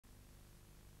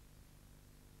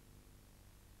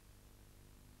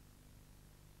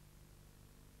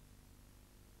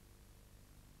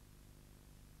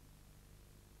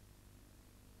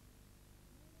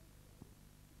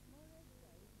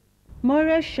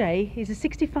Maire O'Shea is a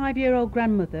 65-year-old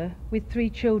grandmother with 3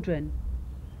 children.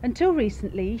 Until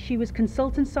recently, she was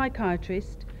consultant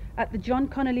psychiatrist at the John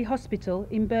Connolly Hospital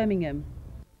in Birmingham.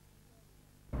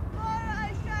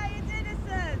 Maire O'Shea is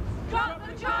innocent! Drop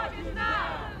the charges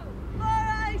now!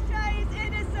 Maire O'Shea is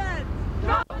innocent!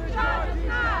 Drop the charges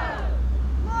now!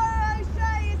 Maire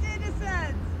O'Shea is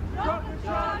innocent! Drop the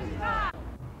charges now!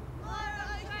 Maire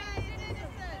O'Shea is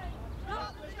innocent!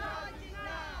 Drop the charges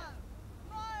now!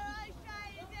 Maire O'Shea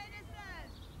is innocent!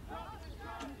 Drop the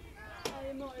charges now!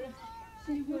 Hi, Maire.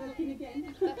 She's working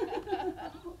again.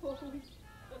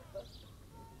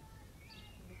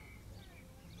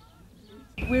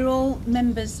 We're all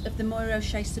members of the Maire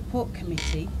O'Shea Support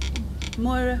Committee.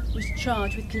 Maire was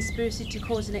charged with conspiracy to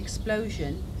cause an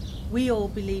explosion. We all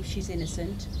believe she's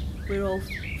innocent. We're all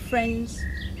friends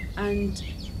and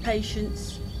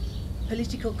patients,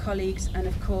 political colleagues, and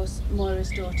of course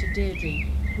Maire's daughter Deirdre.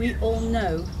 We all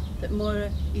know that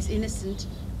Maire is innocent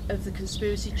of the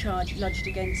conspiracy charge lodged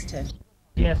against her.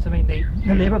 Yes, I mean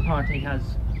the Labour Party has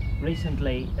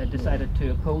recently decided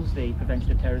to oppose the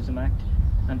Prevention of Terrorism Act,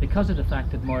 and because of the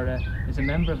fact that Maire is a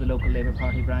member of the local Labour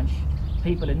Party branch,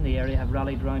 people in the area have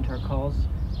rallied around her cause,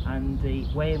 and the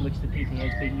way in which the PTA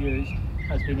has been used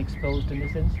has been exposed in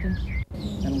this instance.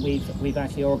 And we've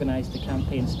actually organised a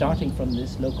campaign starting from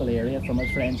this local area, from our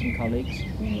friends and colleagues,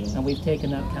 and we've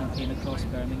taken that campaign across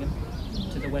Birmingham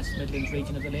to the West Midlands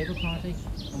region of the Labour Party,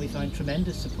 and we found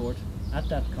tremendous support at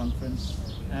that conference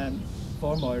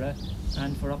for Maire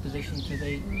and for opposition to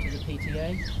the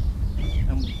PTA.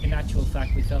 And in actual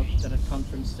fact, we felt that at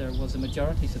conference there was a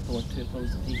majority support to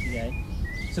oppose the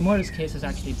PTA. So Maire's case has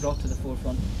actually brought to the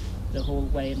forefront the whole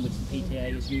way in which the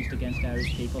PTA is used against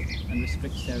Irish people and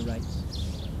restricts their rights.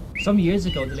 Some years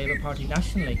ago, the Labour Party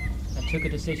nationally took a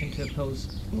decision to oppose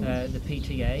the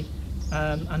PTA,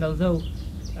 and although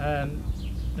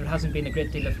there hasn't been a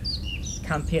great deal of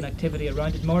campaign activity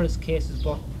around it, Maire's case has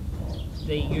brought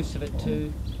the use of it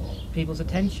to people's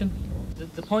attention.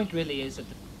 The point really is that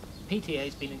the PTA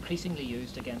has been increasingly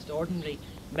used against ordinary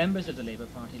members of the Labour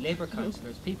Party, Labour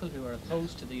councillors, people who are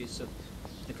opposed to the use of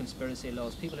the conspiracy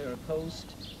laws, people who are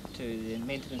opposed to the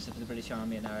maintenance of the British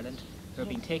Army in Ireland, who are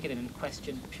being taken in and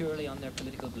questioned purely on their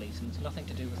political beliefs, and it's nothing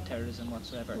to do with terrorism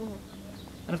whatsoever.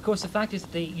 And of course the fact is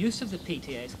that the use of the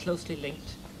PTA is closely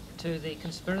linked to the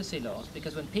conspiracy laws,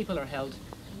 because when people are held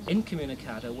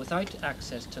incommunicado without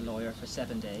access to lawyer for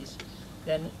 7 days,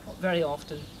 then very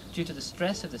often, due to the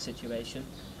stress of the situation,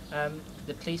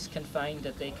 the police can find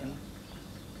that they can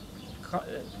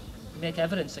make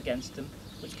evidence against them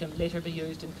which can later be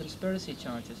used in conspiracy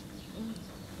charges.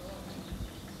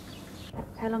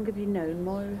 How long have you known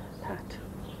Maire, Pat?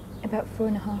 About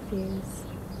 4.5 years.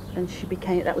 And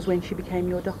that was when she became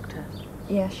your doctor?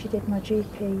 Yeah, she did. My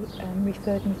GP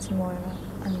referred me to Maire,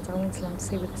 and I went along to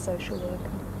see with the social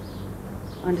worker.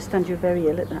 I understand you were very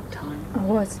ill at that time. I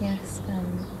was, yes.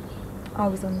 I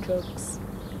was on drugs,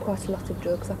 quite a lot of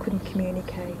drugs. I couldn't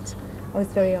communicate. I was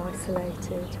very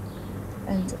isolated,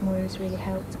 and Maire's really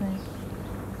helped me.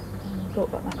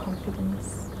 Brought back my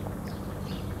confidence.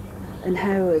 And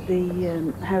how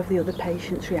have the other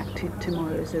patients reacted to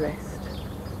Maire's arrest?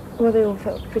 Well, they all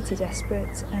felt pretty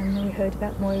desperate, and when we heard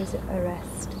about Maire's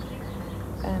arrest,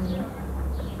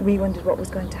 we wondered what was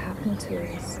going to happen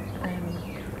to us.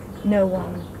 No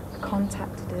one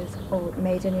contacted us or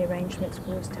made any arrangements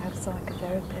for us to have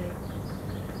psychotherapy.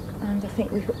 And I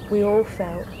think we all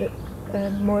felt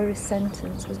that Maire's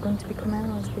sentence was going to become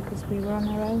ours because we were on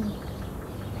our own.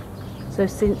 So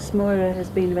since Maire has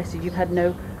been arrested, you've had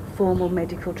no formal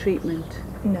medical treatment?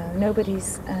 No,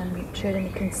 nobody's showed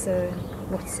any concern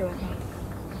whatsoever.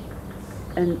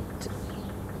 And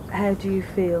how do you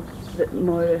feel that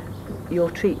Maire, your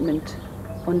treatment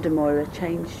under Maire,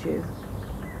 changed you?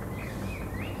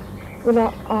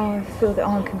 Well, I feel that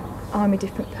I'm a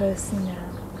different person now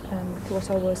to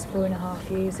what I was 4.5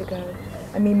 years ago.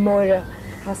 I mean, Maire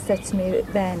has said to me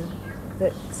then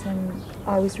that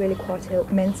I was really quite ill,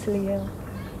 mentally ill.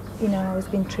 You know, I was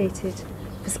being treated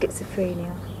for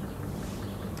schizophrenia.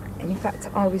 And in fact,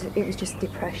 it was just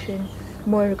depression.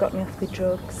 Maire got me off the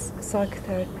drugs.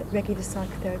 Regular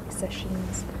psychotherapy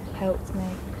sessions helped me.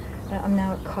 I'm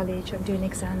now at college. I'm doing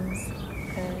exams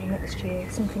next year,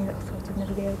 something that I thought I'd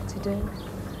never be able to do.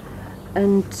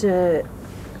 And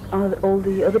are all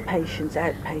the other patients,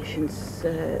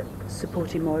 outpatients,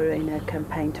 supporting Maire in her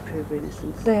campaign to prove her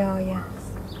innocence? They are, yes.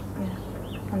 Yeah.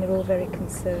 And they're all very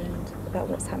concerned about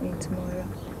what's happening to Maire.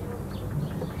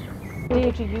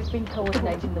 Deirdre, you've been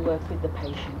coordinating the work with the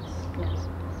patients. Yes.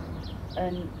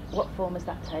 And what form has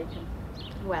that taken?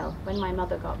 Well, when my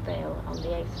mother got bail on the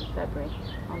 8th of February,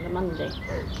 on the Monday,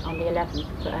 on the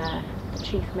 11th, the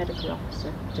Chief Medical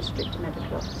Officer, District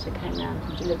Medical Officer, came round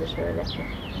and delivered her a letter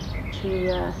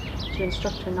to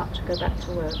instruct her not to go back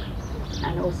to work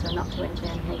and also not to enter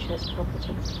NHS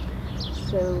property.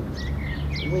 So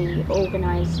we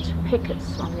organised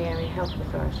pickets on the Area Health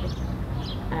Authority,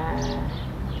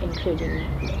 including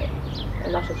a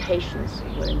lot of patients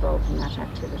were involved in that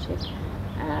activity.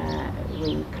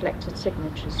 We collected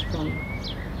signatures from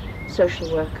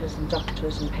social workers and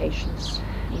doctors and patients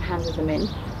and handed them in.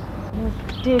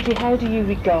 Deirdre, how do you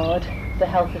regard the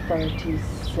health authority's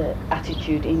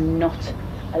attitude in not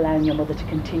allowing your mother to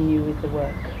continue with the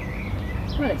work?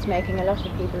 Well, it's making a lot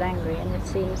of people angry, and it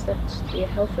seems that the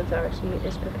health authority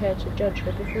is prepared to judge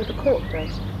her before the court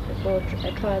does, before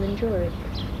a trial and jury.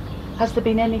 Has there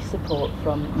been any support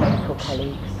from medical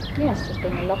colleagues? Yes, there's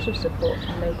been a lot of support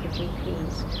from local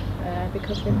GPs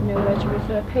because they've nowhere to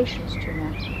refer patients to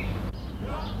now.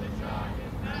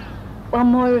 Well,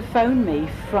 Maire phoned me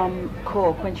from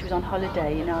Cork when she was on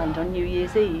holiday in Ireland on New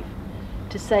Year's Eve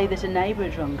to say that a neighbour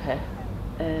had rung her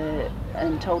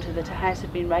and told her that her house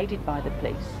had been raided by the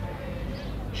police.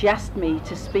 She asked me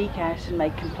to speak out and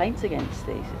make complaints against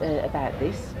this, about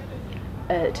this,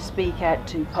 to speak out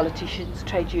to politicians,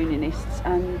 trade unionists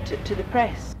and to the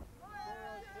press.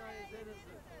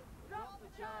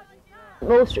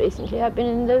 Most recently I've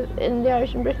been in the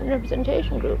Irish and Britain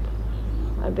Representation Group.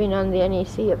 I've been on the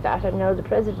NEC of that. I'm now the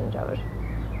president of it.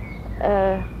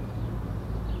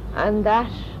 And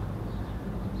that,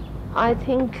 I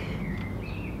think,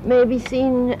 may be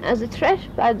seen as a threat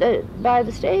by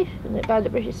the state, by the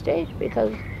British state,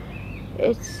 because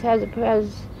it has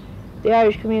the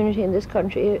Irish community in this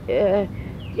country,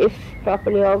 if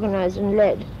properly organised and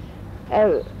led,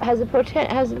 has a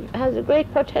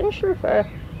great potential for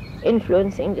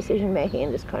influencing decision making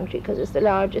in this country, because it's the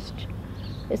largest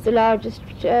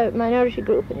minority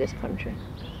group in this country.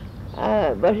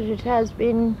 But it hasn't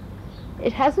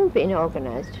been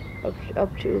organised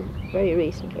up to very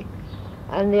recently.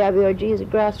 And the IBRG is a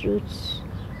grassroots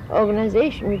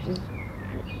organisation, which is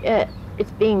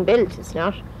it's being built.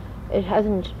 It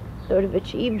hasn't sort of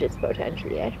achieved its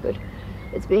potential yet, but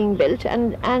it's being built,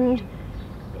 and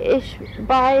it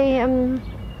by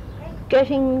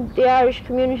getting the Irish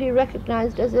community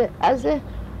recognised as an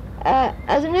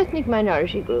ethnic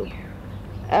minority group,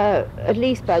 at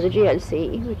least by the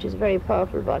GLC, which is a very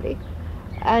powerful body,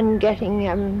 and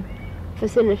getting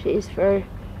facilities for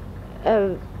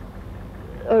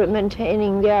or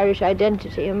maintaining the Irish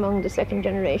identity among the second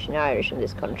generation Irish in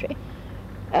this country,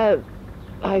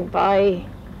 by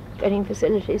getting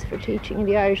facilities for teaching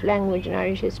the Irish language and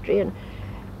Irish history and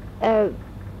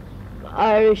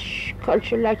Irish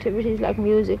cultural activities like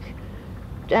music,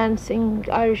 dancing,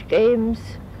 Irish games.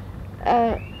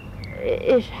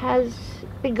 It has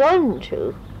begun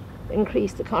to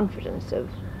increase the confidence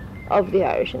of the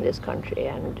Irish in this country,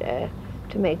 and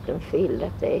to make them feel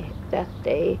that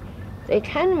they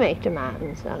can make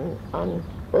demands on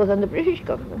both on the British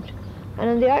government and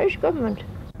on the Irish government.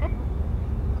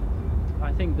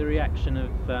 I think the reaction of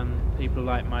people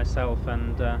like myself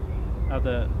and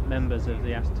other members of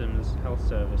the Aston's Health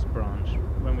Service branch,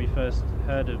 when we first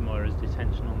heard of Maire's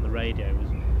detention on the radio,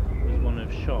 was one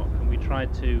of shock, and we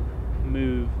tried to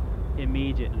move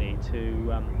immediately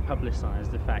to publicise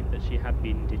the fact that she had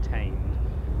been detained.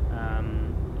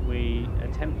 We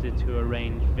attempted to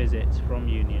arrange visits from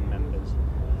union members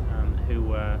who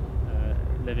were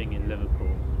living in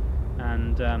Liverpool,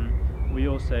 and we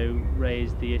also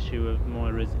raised the issue of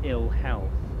Maire's ill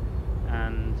health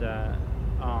and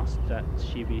asked that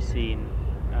she be seen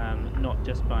not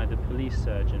just by the police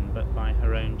surgeon but by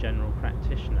her own general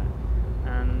practitioner.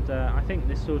 And I think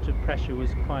this sort of pressure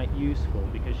was quite useful,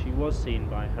 because she was seen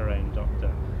by her own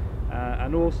doctor.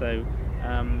 And also,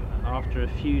 after a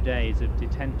few days of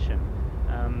detention,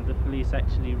 the police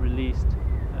actually released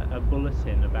a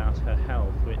bulletin about her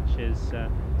health, which is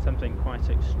something quite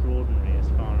extraordinary as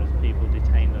far as people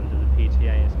detained under the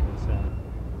PTA is concerned.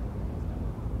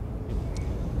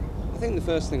 I think the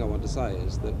first thing I want to say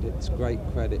is that it's great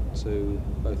credit to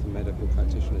both the Medical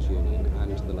Practitioners Union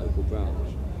and to the local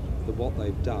branch that what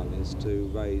they've done is to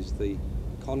raise the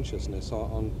consciousness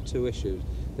on two issues.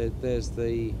 There's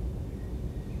the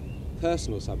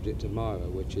personal subject of Maire,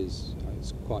 which is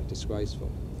it's quite disgraceful,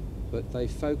 but they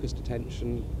focused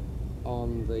attention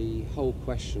on the whole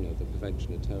question of the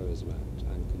Prevention of Terrorism Act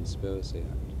and Conspiracy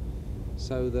Act,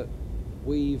 so that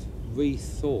we've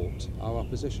rethought our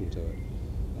opposition to it.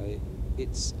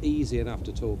 It's easy enough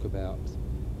to talk about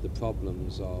the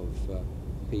problems of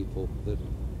people that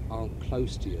aren't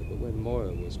close to you, but when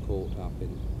Maire was caught up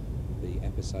in the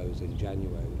episodes in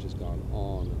January, which has gone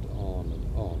on and on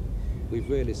and on, we've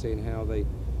really seen how the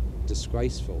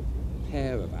disgraceful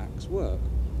pair of acts work.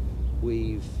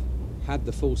 We've had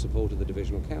the full support of the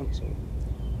Divisional Council.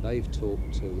 They've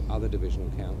talked to other Divisional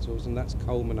Councils, and that's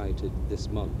culminated this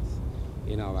month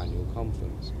in our annual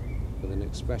conference with an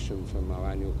expression from our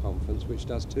annual conference which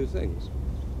does two things.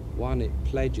 One, it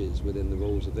pledges within the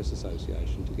rules of this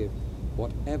association to give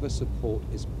whatever support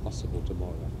is possible to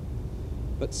Maire.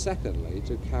 But secondly,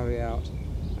 to carry out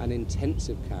an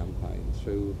intensive campaign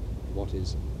through what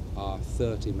is our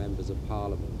 30 members of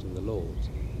Parliament and the Lords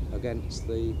against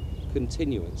the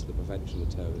continuance of the Prevention of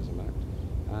Terrorism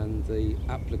Act and the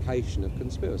application of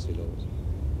conspiracy laws.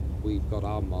 We've got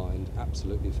our mind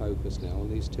absolutely focused now on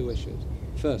these two issues.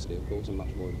 Firstly, of course, and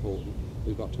much more important,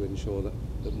 we've got to ensure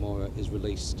that Maire is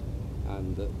released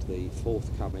and that the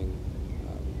forthcoming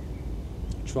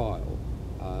trial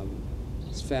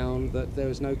has found that there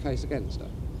is no case against her.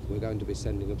 We're going to be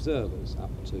sending observers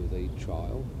up to the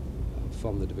trial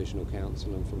from the Divisional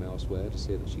Council and from elsewhere to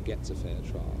see that she gets a fair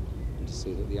trial and to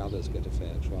see that the others get a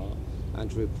fair trial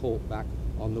and to report back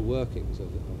on the workings of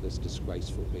this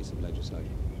disgraceful piece of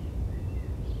legislation.